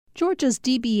Georgia's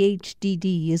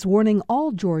DBHDD is warning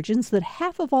all Georgians that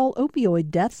half of all opioid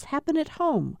deaths happen at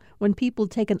home when people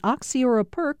take an oxy or a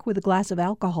perk with a glass of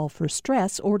alcohol for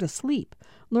stress or to sleep.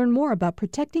 Learn more about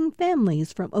protecting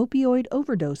families from opioid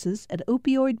overdoses at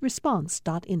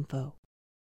opioidresponse.info.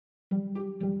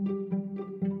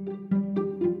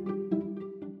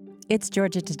 It's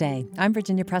Georgia Today. I'm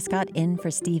Virginia Prescott, in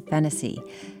for Steve Fennessy.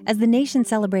 As the nation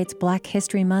celebrates Black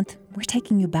History Month, we're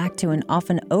taking you back to an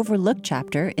often overlooked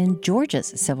chapter in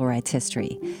Georgia's civil rights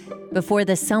history. Before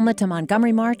the Selma to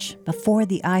Montgomery March, before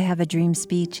the I Have a Dream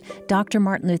speech, Dr.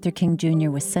 Martin Luther King Jr.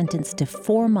 was sentenced to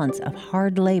 4 months of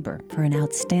hard labor for an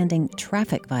outstanding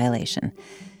traffic violation.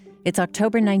 It's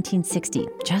October 1960,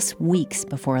 just weeks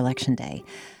before Election Day.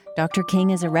 Dr.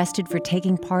 King is arrested for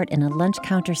taking part in a lunch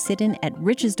counter sit-in at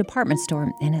Rich's department store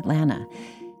in Atlanta.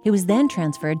 He was then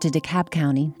transferred to DeKalb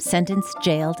County, sentenced,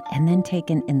 jailed, and then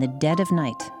taken in the dead of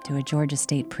night to a Georgia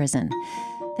state prison.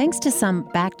 Thanks to some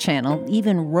back-channel,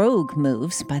 even rogue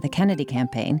moves by the Kennedy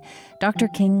campaign, Dr.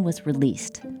 King was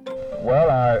released.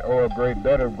 Well, I owe a great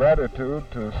debt of gratitude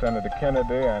to Senator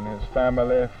Kennedy and his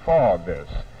family for this.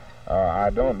 I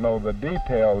don't know the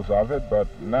details of it, but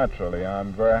naturally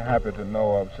I'm very happy to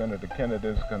know of Senator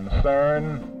Kennedy's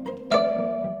concern.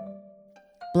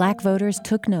 Black voters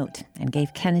took note and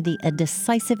gave Kennedy a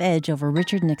decisive edge over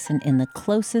Richard Nixon in the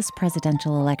closest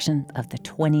presidential election of the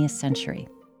 20th century.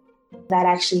 That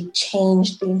actually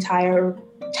changed the entire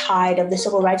tide of the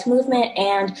civil rights movement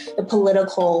and the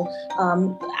political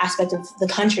aspect of the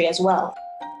country as well.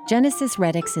 Genesis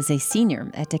Reddix is a senior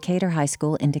at Decatur High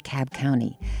School in DeKalb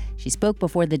County. She spoke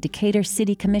before the Decatur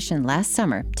City Commission last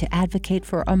summer to advocate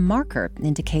for a marker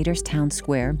in Decatur's town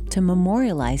square to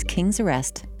memorialize King's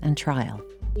arrest and trial.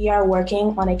 We are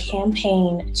working on a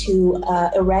campaign to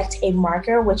erect a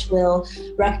marker which will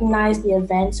recognize the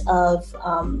events of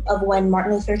when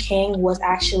Martin Luther King was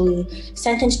actually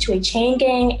sentenced to a chain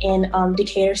gang in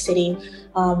Decatur City,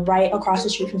 right across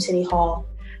the street from City Hall.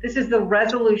 This is the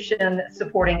resolution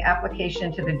supporting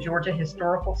application to the Georgia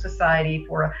Historical Society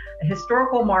for a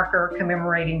historical marker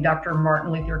commemorating Dr.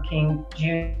 Martin Luther King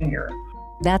Jr.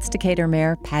 That's Decatur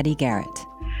Mayor Patty Garrett.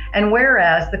 And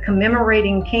whereas the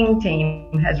Commemorating King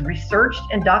team has researched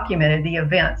and documented the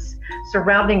events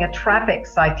surrounding a traffic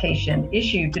citation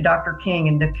issued to Dr. King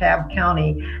in DeKalb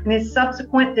County and his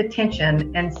subsequent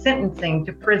detention and sentencing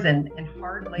to prison and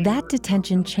hard labor. That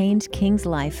detention changed King's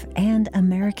life and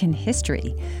American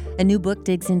history. A new book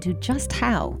digs into just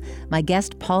how. My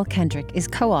guest, Paul Kendrick, is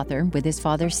co-author with his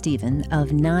father, Stephen,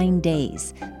 of 9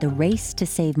 Days, the race to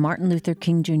save Martin Luther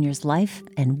King Jr.'s life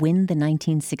and win the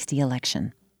 1960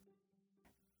 election.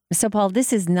 So, Paul,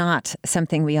 this is not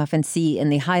something we often see in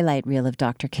the highlight reel of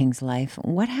Dr. King's life.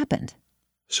 What happened?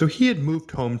 So he had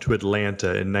moved home to Atlanta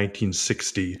in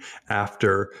 1960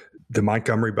 after the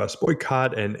Montgomery bus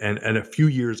boycott and a few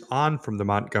years on from the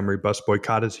Montgomery bus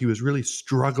boycott, as he was really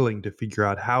struggling to figure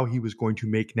out how he was going to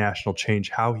make national change,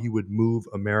 how he would move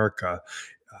America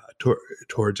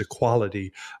towards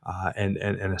equality and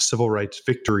a civil rights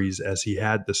victories as he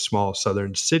had this small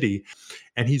southern city.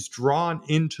 And he's drawn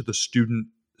into the student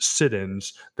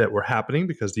sit-ins that were happening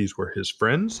because these were his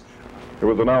friends. It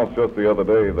was announced just the other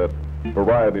day that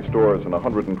variety stores in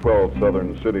 112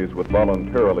 southern cities would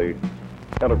voluntarily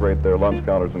integrate their lunch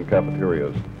counters and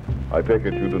cafeterias. I take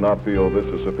it you do not feel this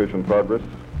is sufficient progress?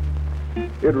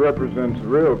 It represents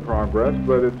real progress,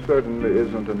 but it certainly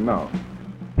isn't enough.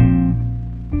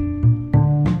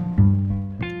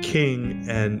 King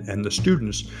and the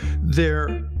students,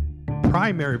 their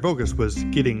primary focus was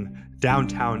getting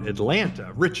downtown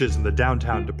Atlanta, Rich's and the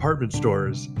downtown department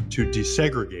stores, to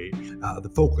desegregate. The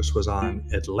focus was on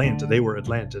Atlanta. They were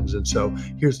Atlantans. And so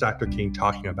here's Dr. King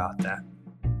talking about that.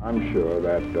 I'm sure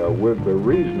that with the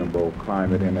reasonable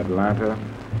climate in Atlanta,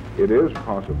 it is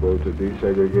possible to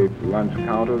desegregate lunch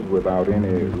counters without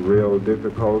any real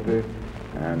difficulty,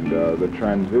 and the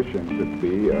transition could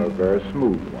be a very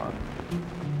smooth one.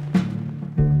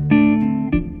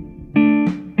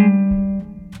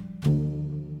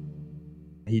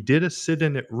 He did a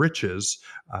sit-in at Rich's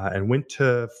and went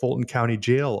to Fulton County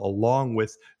Jail along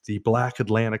with the Black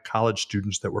Atlanta college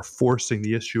students that were forcing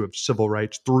the issue of civil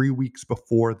rights 3 weeks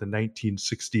before the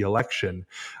 1960 election.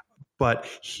 But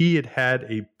he had had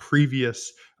a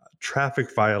previous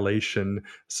traffic violation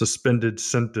suspended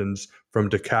sentence from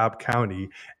DeKalb County,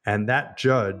 and that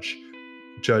Judge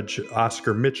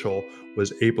Oscar Mitchell,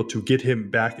 was able to get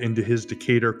him back into his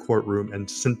Decatur courtroom and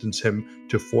sentence him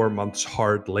to 4 months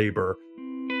hard labor.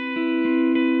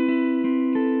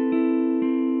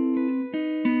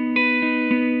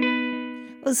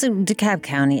 So DeKalb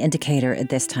County and Decatur at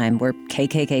this time were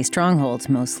KKK strongholds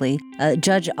mostly.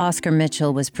 Judge Oscar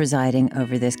Mitchell was presiding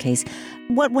over this case.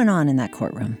 What went on in that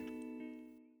courtroom?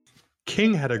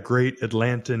 King had a great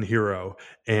Atlantan hero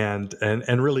and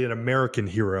really an American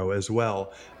hero as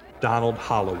well, Donald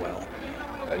Hallowell.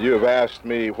 You have asked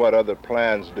me what other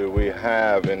plans do we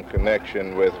have in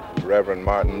connection with Reverend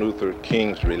Martin Luther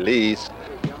King's release.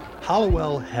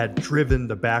 Hallowell had driven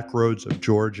the back roads of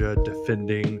Georgia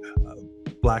defending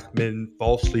black men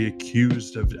falsely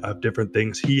accused of different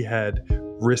things. He had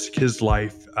risked his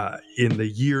life in the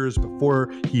years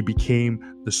before he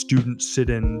became the student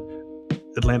sit-in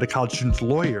Atlanta College students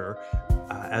lawyer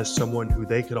as someone who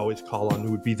they could always call on,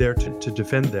 who would be there to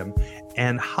defend them.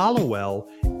 And Hallowell,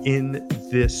 in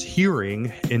this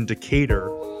hearing in Decatur,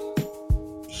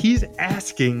 he's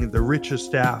asking the Rich's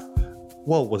staff,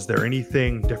 well, was there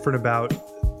anything different about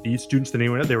these students than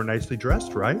anyone else? They were nicely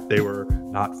dressed, right? They were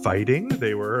not fighting.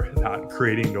 They were not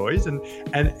creating noise,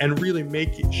 and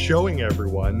really showing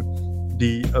everyone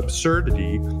the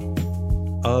absurdity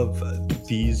of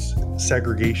these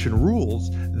segregation rules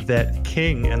that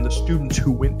King and the students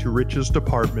who went to Rich's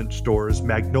department store's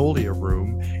Magnolia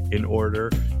Room in order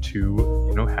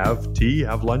to, have tea,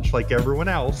 have lunch like everyone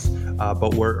else,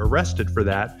 but were arrested for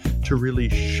that, to really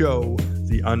show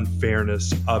the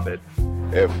unfairness of it.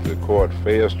 If the court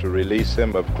fails to release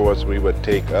him, of course, we would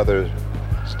take other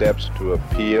steps to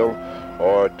appeal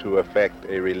or to effect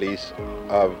a release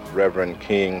of Reverend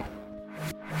King.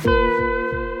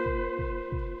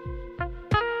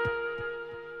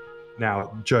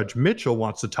 Now, Judge Mitchell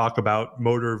wants to talk about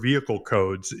motor vehicle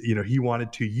codes. He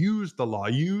wanted to use the law,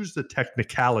 use the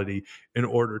technicality in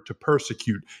order to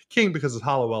persecute King, because as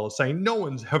Hallowell is saying, no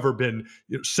one's ever been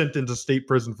sent into state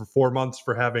prison for 4 months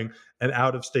for having an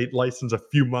out-of-state license a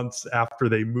few months after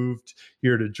they moved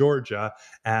here to Georgia.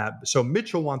 So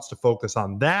Mitchell wants to focus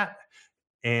on that,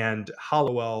 and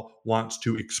Hallowell wants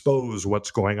to expose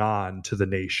what's going on to the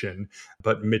nation.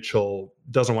 But Mitchell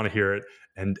doesn't want to hear it,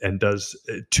 and does,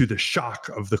 to the shock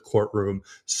of the courtroom,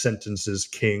 sentences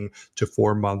King to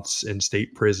 4 months in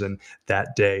state prison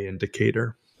that day in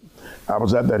Decatur. I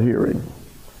was at that hearing,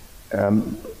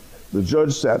 and the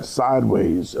judge sat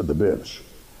sideways at the bench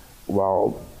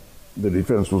while the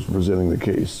defense was presenting the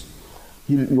case.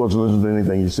 He wasn't listening to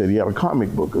anything he said. He had a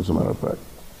comic book, as a matter of fact,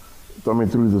 thumbing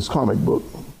through this comic book.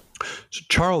 So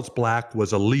Charles Black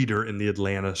was a leader in the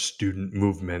Atlanta student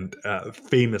movement,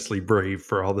 famously brave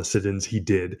for all the sit-ins he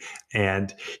did.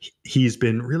 And he's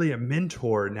been really a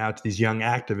mentor now to these young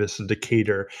activists in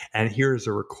Decatur. And here's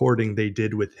a recording they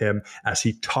did with him as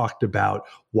he talked about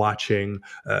watching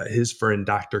his friend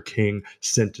Dr. King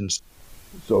sentenced.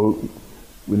 So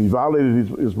when he violated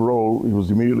his parole, he was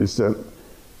immediately sent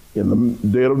in the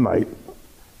dead of night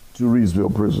to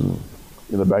Reedsville prison,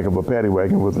 in the back of a paddy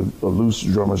wagon with a loose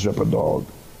German Shepherd dog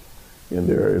in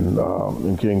there.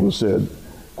 And King was said,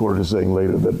 quoted as saying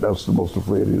later, that that's the most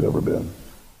afraid he'd ever been.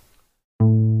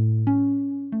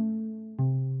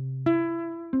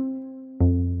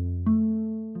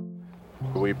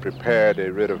 We prepared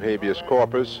a writ of habeas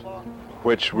corpus,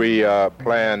 which we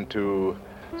plan to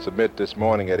submit this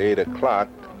morning at 8 o'clock.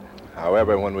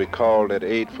 However, when we called at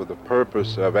 8 for the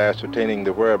purpose of ascertaining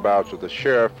the whereabouts of the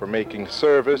sheriff for making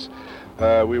service,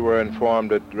 we were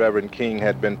informed that Reverend King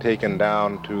had been taken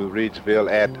down to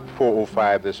Reedsville at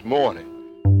 4:05 this morning.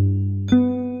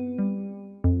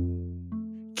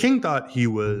 King thought he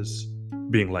was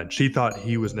being lynched. He thought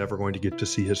he was never going to get to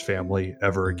see his family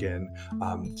ever again.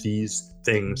 These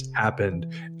things happened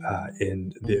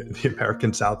in the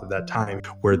American South at that time,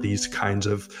 where these kinds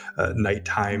of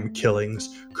nighttime killings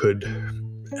could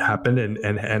happen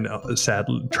and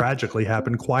sadly, tragically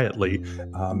happen quietly,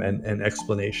 and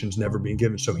explanations never being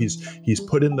given. So he's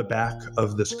put in the back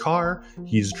of this car.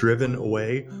 He's driven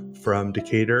away from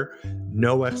Decatur.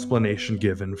 No explanation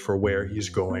given for where he's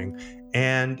going,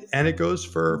 and it goes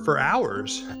for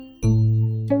hours.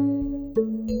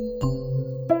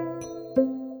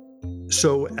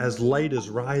 So as light is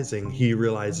rising, he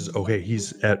realizes, okay,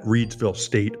 he's at Reedsville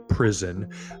State Prison.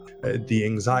 The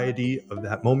anxiety of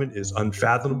that moment is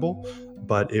unfathomable,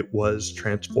 but it was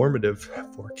transformative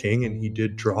for King, and he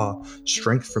did draw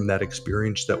strength from that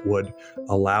experience that would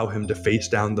allow him to face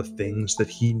down the things that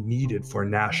he needed for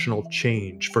national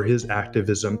change, for his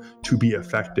activism to be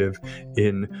effective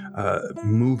in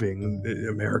moving the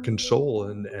American soul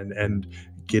and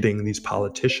getting these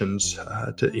politicians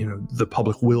to, the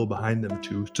public will behind them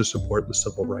to support the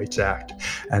Civil Rights Act.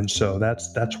 And so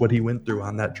that's what he went through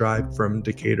on that drive from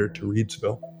Decatur to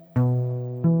Reedsville.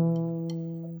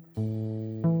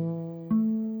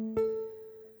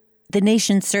 The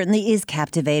nation certainly is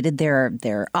captivated. There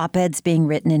are op-eds being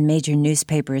written in major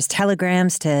newspapers,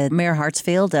 telegrams to Mayor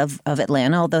Hartsfield of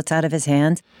Atlanta, although it's out of his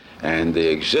hands. And the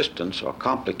existence or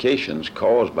complications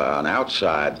caused by an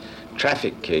outside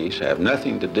traffic case have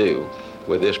nothing to do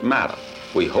with this matter.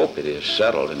 We hope it is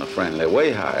settled in a friendly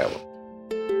way, however.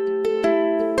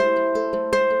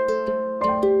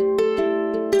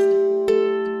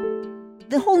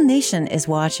 The whole nation is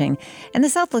watching, and the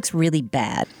South looks really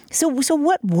bad. So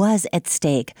what was at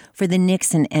stake for the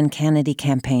Nixon and Kennedy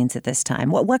campaigns at this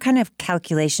time? What kind of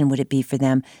calculation would it be for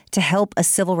them to help a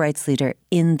civil rights leader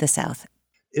in the South?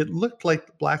 It looked like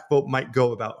the black vote might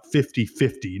go about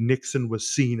 50-50. Nixon was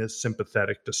seen as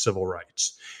sympathetic to civil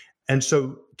rights. And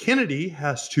so Kennedy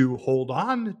has to hold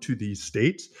on to these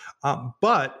states,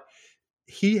 but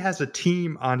he has a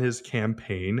team on his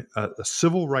campaign, a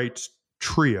civil rights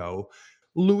trio.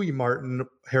 Louis Martin,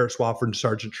 Harris Wofford, and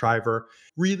Sargent Shriver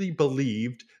really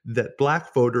believed that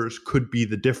black voters could be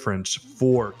the difference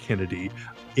for Kennedy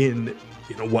in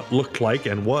what looked like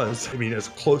and was, as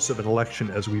close of an election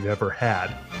as we've ever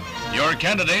had. Your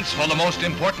candidates for the most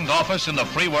important office in the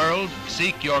free world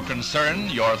seek your concern,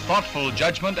 your thoughtful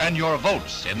judgment, and your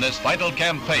votes in this vital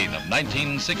campaign of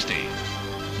 1960.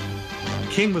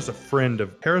 King was a friend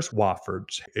of Harris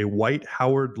Wofford's, a white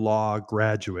Howard Law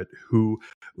graduate who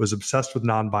was obsessed with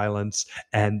nonviolence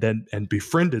and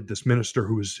befriended this minister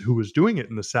who was doing it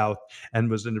in the South and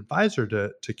was an advisor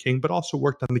to King, but also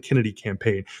worked on the Kennedy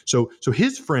campaign. So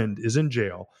his friend is in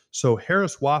jail. So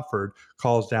Harris Wofford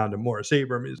calls down to Morris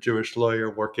Abram, his Jewish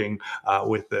lawyer working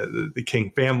with the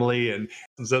King family, and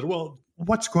says, well,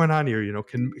 what's going on here?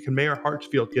 Can Mayor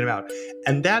Hartsfield get him out?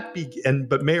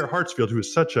 But Mayor Hartsfield, who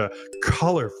is such a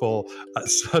colorful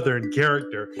Southern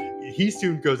character, he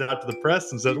soon goes out to the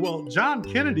press and says, well, John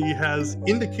Kennedy has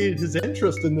indicated his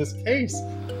interest in this case.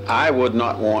 I would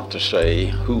not want to say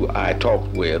who I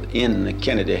talked with in the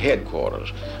Kennedy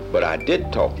headquarters, but I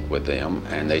did talk with them,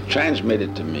 and they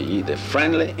transmitted to me the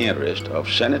friendly interest of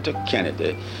Senator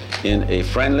Kennedy in a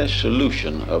friendly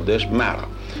solution of this matter,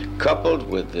 coupled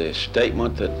with the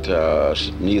statement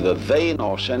that neither they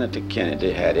nor Senator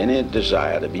Kennedy had any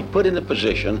desire to be put in the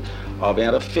position of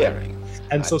interfering.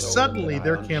 And so suddenly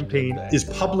their campaign is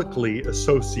publicly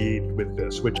associated with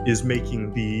this, which is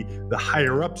making the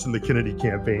higher-ups in the Kennedy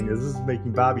campaign, this is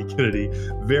making Bobby Kennedy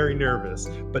very nervous.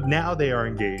 But now they are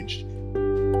engaged.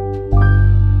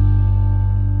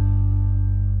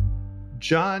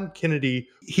 John Kennedy,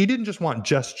 he didn't just want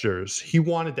gestures. He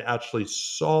wanted to actually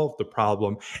solve the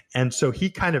problem. And so he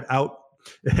kind of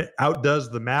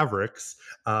outdoes the Mavericks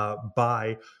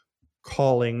by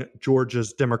calling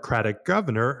Georgia's Democratic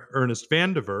governor, Ernest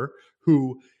Vandiver,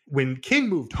 who, when King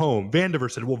moved home,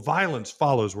 Vandiver said, well, violence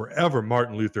follows wherever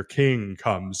Martin Luther King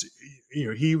comes.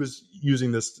 He was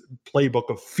using this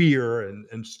playbook of fear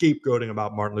and scapegoating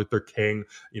about Martin Luther King,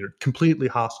 completely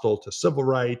hostile to civil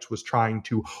rights, was trying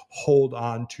to hold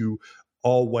on to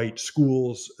all white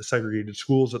schools, segregated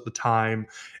schools at the time.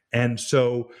 And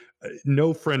so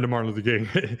no friend of Martin Luther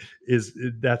King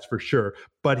that's for sure,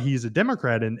 but he's a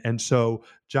Democrat. And so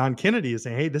John Kennedy is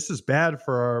saying, hey, this is bad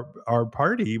for our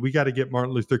party. We got to get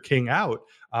Martin Luther King out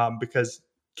because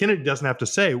Kennedy doesn't have to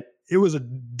say, it was a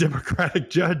Democratic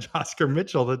judge, Oscar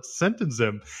Mitchell, that sentenced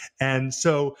him. And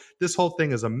so this whole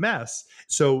thing is a mess.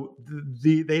 So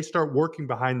they start working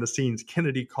behind the scenes,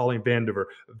 Kennedy calling Vandiver,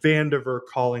 Vandiver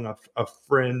calling a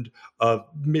friend of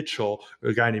Mitchell,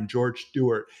 a guy named George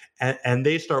Stewart, and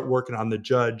they start working on the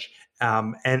judge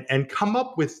and come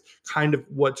up with kind of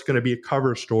what's going to be a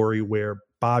cover story where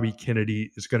Bobby Kennedy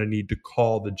is going to need to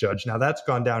call the judge. Now, that's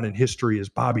gone down in history as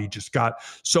Bobby just got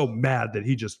so mad that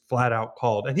he just flat out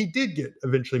called. And he did get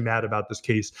eventually mad about this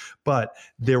case, but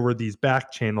there were these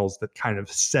back channels that kind of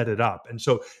set it up. And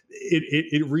so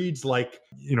it reads like,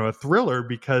 a thriller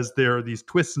because there are these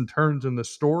twists and turns in the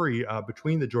story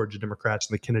between the Georgia Democrats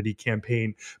and the Kennedy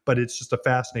campaign. But it's just a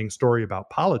fascinating story about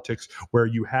politics where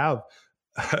you have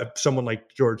someone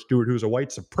like George Stewart, who's a white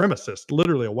supremacist,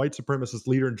 literally a white supremacist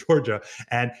leader in Georgia.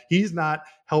 And he's not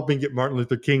helping get Martin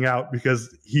Luther King out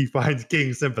because he finds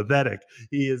King sympathetic.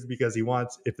 He is because he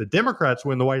wants, if the Democrats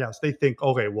win the White House, they think,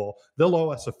 okay, well, they'll owe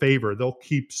us a favor. They'll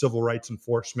keep civil rights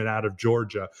enforcement out of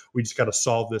Georgia. We just got to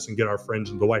solve this and get our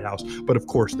friends in the White House. But of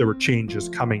course, there were changes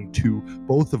coming to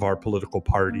both of our political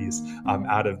parties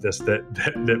out of this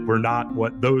that were not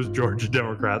what those Georgia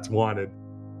Democrats wanted.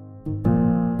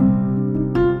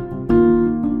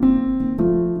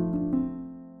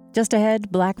 Just ahead,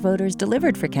 black voters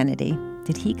delivered for Kennedy.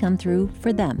 Did he come through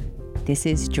for them? This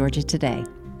is Georgia Today.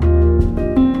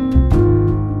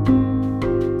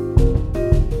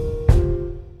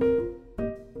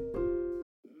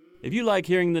 If you like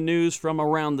hearing the news from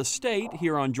around the state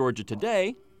here on Georgia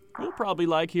Today, you'll probably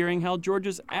like hearing how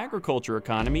Georgia's agriculture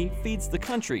economy feeds the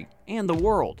country and the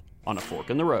world on A Fork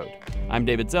in the Road. I'm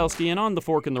David Zelski, and on the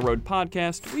Fork in the Road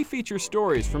podcast, we feature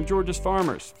stories from Georgia's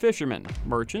farmers, fishermen,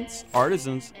 merchants,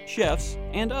 artisans, chefs,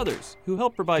 and others who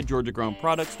help provide Georgia-grown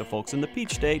products to folks in the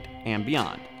Peach State and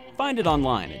beyond. Find it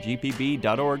online at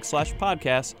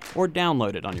gpb.org/podcast or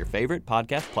download it on your favorite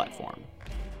podcast platform.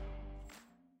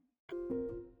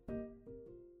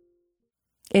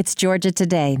 It's Georgia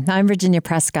Today. I'm Virginia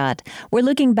Prescott. We're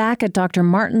looking back at Dr.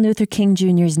 Martin Luther King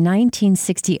Jr.'s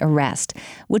 1960 arrest,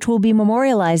 which will be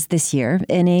memorialized this year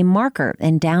in a marker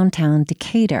in downtown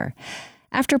Decatur.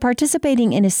 After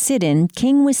participating in a sit-in,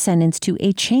 King was sentenced to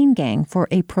a chain gang for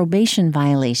a probation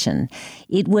violation.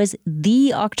 It was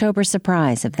the October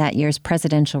surprise of that year's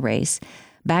presidential race.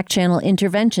 Back-channel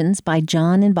interventions by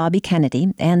John and Bobby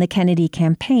Kennedy and the Kennedy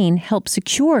campaign helped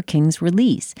secure King's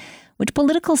release, which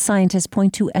political scientists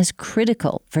point to as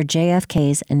critical for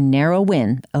JFK's narrow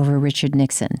win over Richard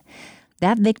Nixon.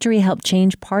 That victory helped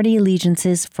change party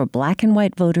allegiances for black and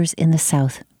white voters in the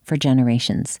South for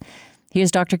generations.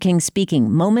 Here's Dr. King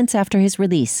speaking moments after his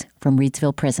release from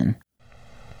Reidsville Prison.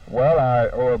 Well, I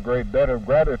owe a great debt of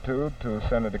gratitude to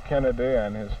Senator Kennedy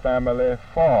and his family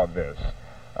for this.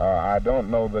 I don't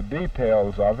know the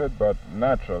details of it, but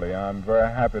naturally I'm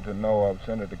very happy to know of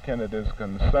Senator Kennedy's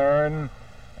concern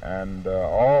and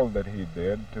all that he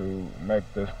did to make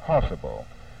this possible.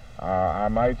 I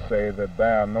might say that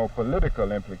there are no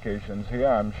political implications here.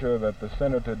 I'm sure that the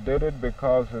senator did it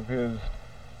because of his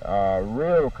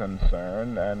real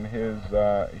concern and his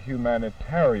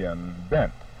humanitarian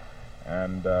bent.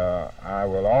 And I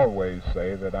will always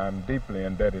say that I'm deeply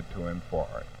indebted to him for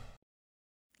it.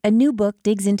 A new book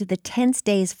digs into the tense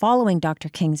days following Dr.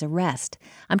 King's arrest.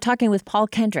 I'm talking with Paul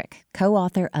Kendrick,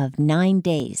 co-author of 9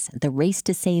 Days, The Race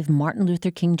to Save Martin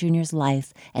Luther King Jr.'s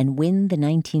Life and Win the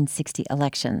 1960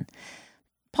 Election.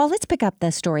 Paul, let's pick up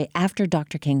the story after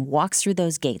Dr. King walks through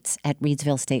those gates at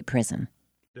Reidsville State Prison.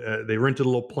 They rented a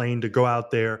little plane to go out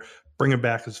there, bring him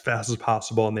back as fast as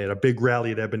possible, and they had a big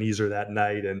rally at Ebenezer that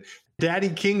night. And Daddy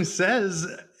King says,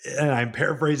 and I'm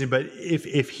paraphrasing, but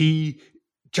if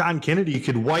John Kennedy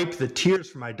could wipe the tears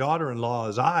from my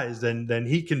daughter-in-law's eyes, then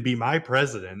he can be my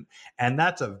president. And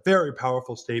that's a very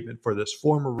powerful statement for this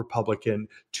former Republican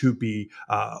to be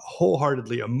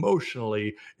wholeheartedly,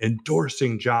 emotionally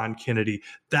endorsing John Kennedy.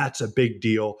 That's a big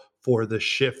deal for the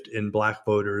shift in black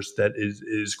voters that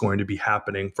is going to be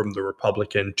happening from the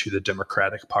Republican to the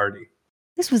Democratic Party.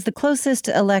 This was the closest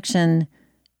election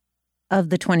of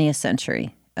the 20th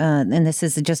century. And this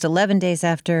is just 11 days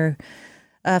after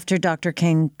Dr.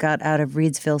 King got out of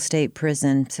Reidsville State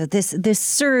Prison. So this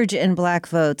surge in black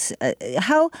votes,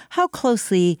 how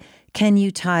closely can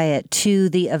you tie it to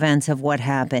the events of what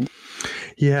happened?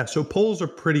 Yeah, so polls are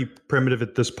pretty primitive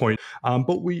at this point,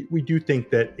 but we do think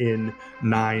that in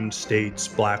 9 states,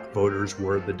 black voters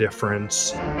were the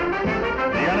difference.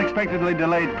 The unexpectedly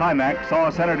delayed climax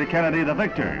saw Senator Kennedy the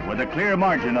victor with a clear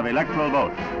margin of electoral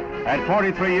votes. At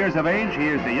 43 years of age, he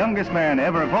is the youngest man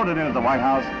ever voted into the White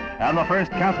House and the first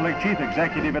Catholic chief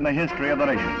executive in the history of the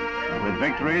nation, with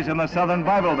victories in the Southern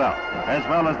Bible Belt, as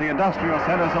well as the industrial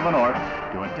centers of the North,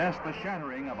 to attest the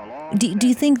shattering of a long... Do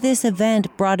you think this event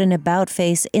brought an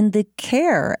about-face in the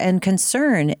care and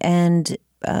concern and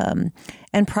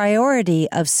priority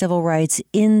of civil rights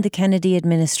in the Kennedy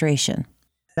administration?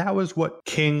 That was what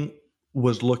King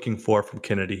was looking for from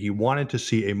Kennedy. He wanted to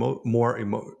see a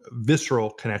more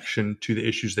visceral connection to the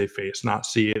issues they face, not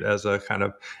see it as a kind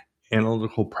of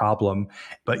analytical problem.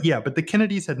 But the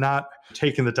Kennedys had not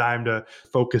taken the time to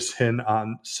focus in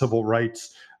on civil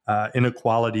rights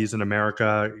inequalities in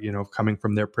America, coming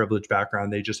from their privileged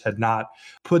background. They just had not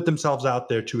put themselves out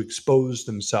there to expose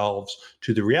themselves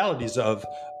to the realities of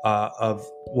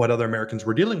what other Americans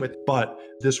were dealing with. But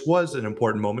this was an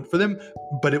important moment for them.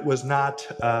 But it was not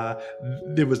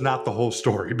the whole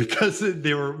story, because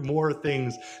there were more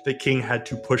things that King had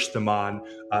to push them on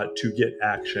to get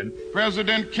action.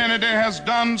 President Kennedy has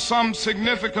done some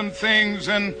significant things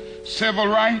in civil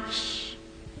rights,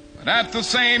 but at the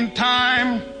same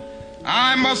time,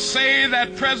 I must say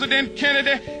that President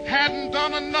Kennedy hadn't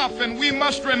done enough, and we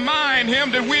must remind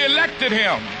him that we elected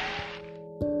him.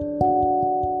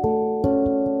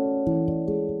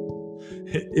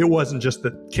 It wasn't just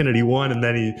that Kennedy won and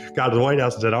then he got to the White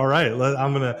House and said, all right,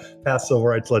 I'm going to pass civil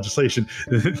rights legislation.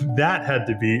 That had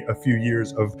to be a few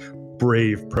years of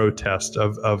brave protest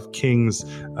of King's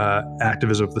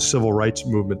activism of the civil rights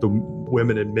movement, the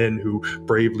women and men who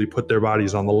bravely put their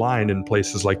bodies on the line in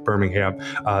places like Birmingham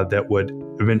that would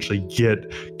eventually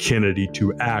get Kennedy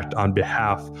to act on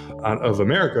behalf of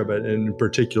America, but in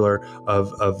particular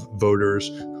of voters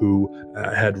who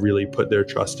had really put their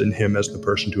trust in him as the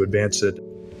person to advance it.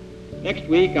 Next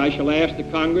week, I shall ask the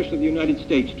Congress of the United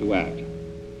States to act,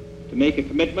 to make a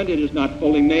commitment it is not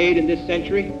fully made in this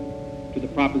century to the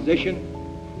proposition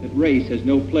that race has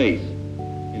no place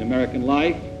in American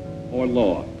life or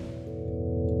law.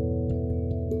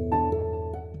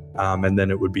 And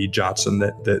then it would be Johnson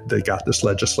that got this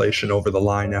legislation over the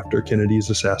line after Kennedy's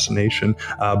assassination.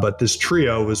 But this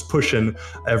trio was pushing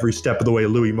every step of the way,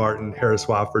 Louis Martin, Harris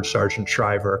Wofford, Sargent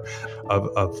Shriver,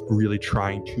 of really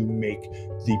trying to make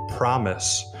the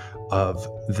promise of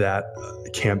that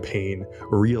campaign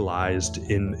realized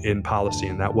in policy.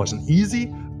 And that wasn't easy,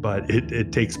 but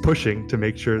it takes pushing to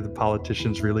make sure the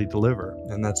politicians really deliver.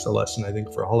 And that's a lesson, I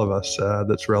think, for all of us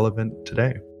that's relevant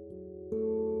today.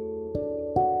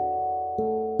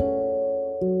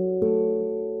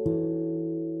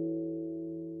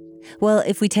 Well,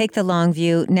 if we take the long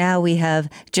view, now we have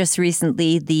just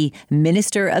recently the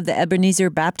minister of the Ebenezer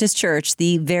Baptist Church,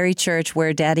 the very church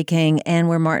where Daddy King and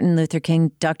where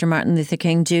Dr. Martin Luther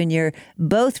King Jr.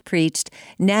 both preached.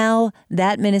 Now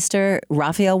that minister,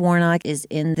 Raphael Warnock, is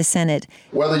in the Senate.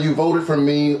 Whether you voted for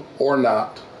me or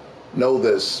not, know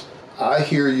this. I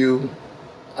hear you,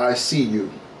 I see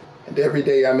you, and every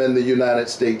day I'm in the United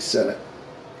States Senate,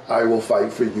 I will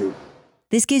fight for you.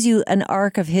 This gives you an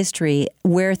arc of history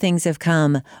where things have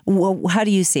come. How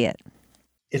do you see it?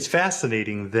 It's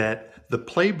fascinating that the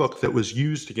playbook that was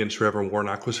used against Reverend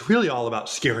Warnock was really all about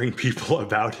scaring people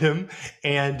about him.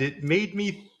 And it made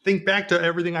me think back to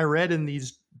everything I read in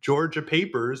these Georgia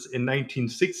papers in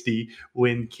 1960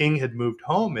 when King had moved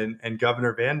home, and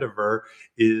Governor Vandiver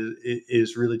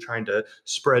is really trying to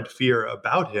spread fear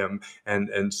about him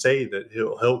and say that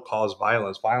he'll cause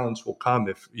violence. Violence will come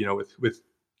if, with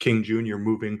King Jr.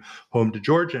 moving home to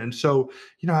Georgia. And so,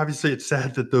 obviously it's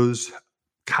sad that those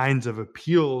kinds of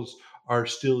appeals are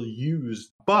still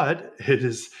used, but it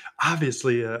is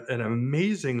obviously an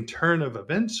amazing turn of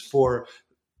events for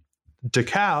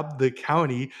DeKalb, the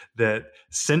county that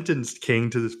sentenced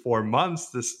King to this 4 months,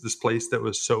 this place that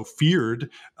was so feared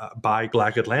by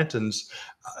Black Atlantans,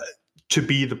 to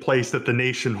be the place that the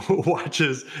nation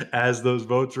watches as those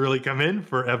votes really come in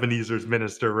for Ebenezer's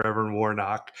minister, Reverend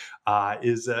Warnock,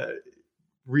 is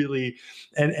really,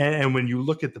 and when you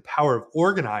look at the power of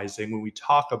organizing, when we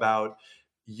talk about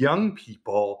young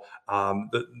people,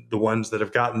 the ones that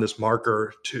have gotten this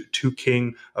marker to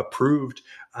King approved,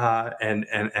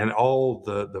 and all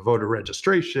the voter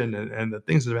registration and the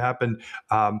things that have happened,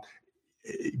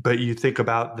 but you think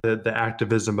about the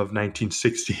activism of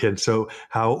 1960, and so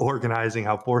how organizing,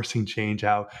 how forcing change,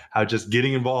 how just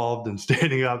getting involved and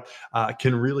standing up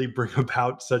can really bring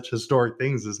about such historic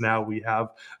things as now we have,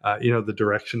 the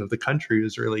direction of the country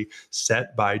is really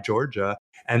set by Georgia.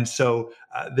 And so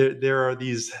there are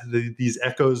these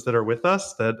echoes that are with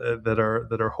us that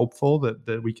are hopeful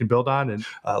that we can build on, and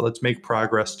let's make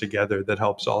progress together that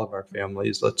helps all of our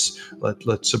families. Let's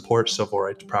support civil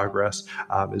rights progress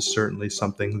is certainly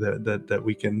something that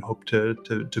we can hope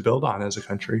to build on as a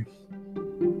country.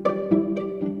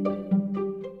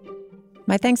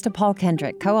 My thanks to Paul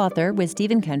Kendrick, co-author with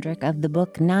Stephen Kendrick of the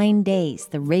book 9 Days,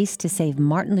 The Race to Save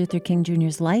Martin Luther King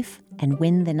Jr.'s Life and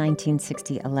Win the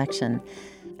 1960 Election.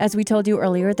 As we told you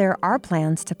earlier, there are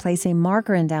plans to place a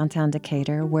marker in downtown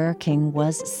Decatur where King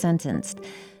was sentenced.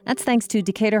 That's thanks to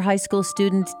Decatur High School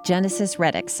student Genesis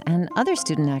Reddix and other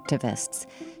student activists.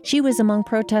 She was among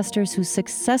protesters who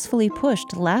successfully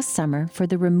pushed last summer for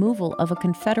the removal of a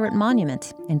Confederate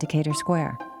monument in Decatur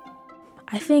Square.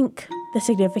 I think the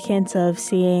significance of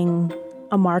seeing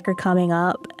a marker coming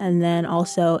up and then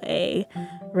also a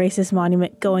racist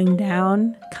monument going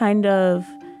down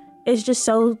is just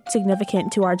so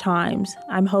significant to our times.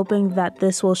 I'm hoping that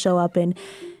this will show up in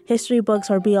history books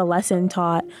or be a lesson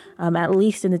taught, at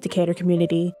least in the Decatur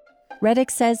community. Reddick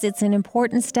says it's an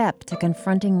important step to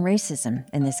confronting racism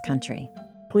in this country.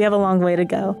 We have a long way to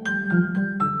go.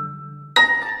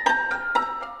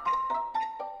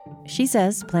 She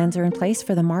says plans are in place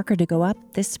for the marker to go up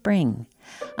this spring.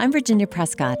 I'm Virginia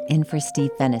Prescott, in for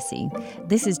Steve Fennessy.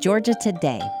 This is Georgia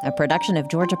Today, a production of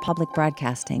Georgia Public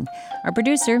Broadcasting. Our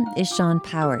producer is Sean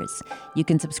Powers. You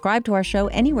can subscribe to our show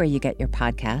anywhere you get your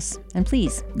podcasts. And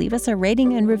please, leave us a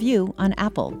rating and review on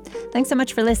Apple. Thanks so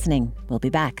much for listening. We'll be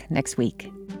back next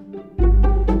week.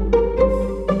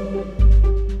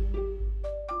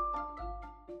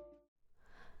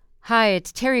 Hi,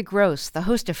 it's Terry Gross, the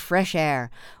host of Fresh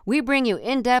Air. We bring you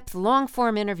in-depth,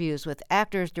 long-form interviews with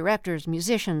actors, directors,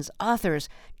 musicians, authors,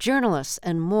 journalists,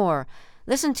 and more.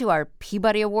 Listen to our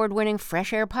Peabody Award-winning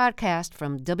Fresh Air podcast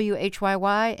from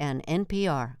WHYY and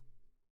NPR.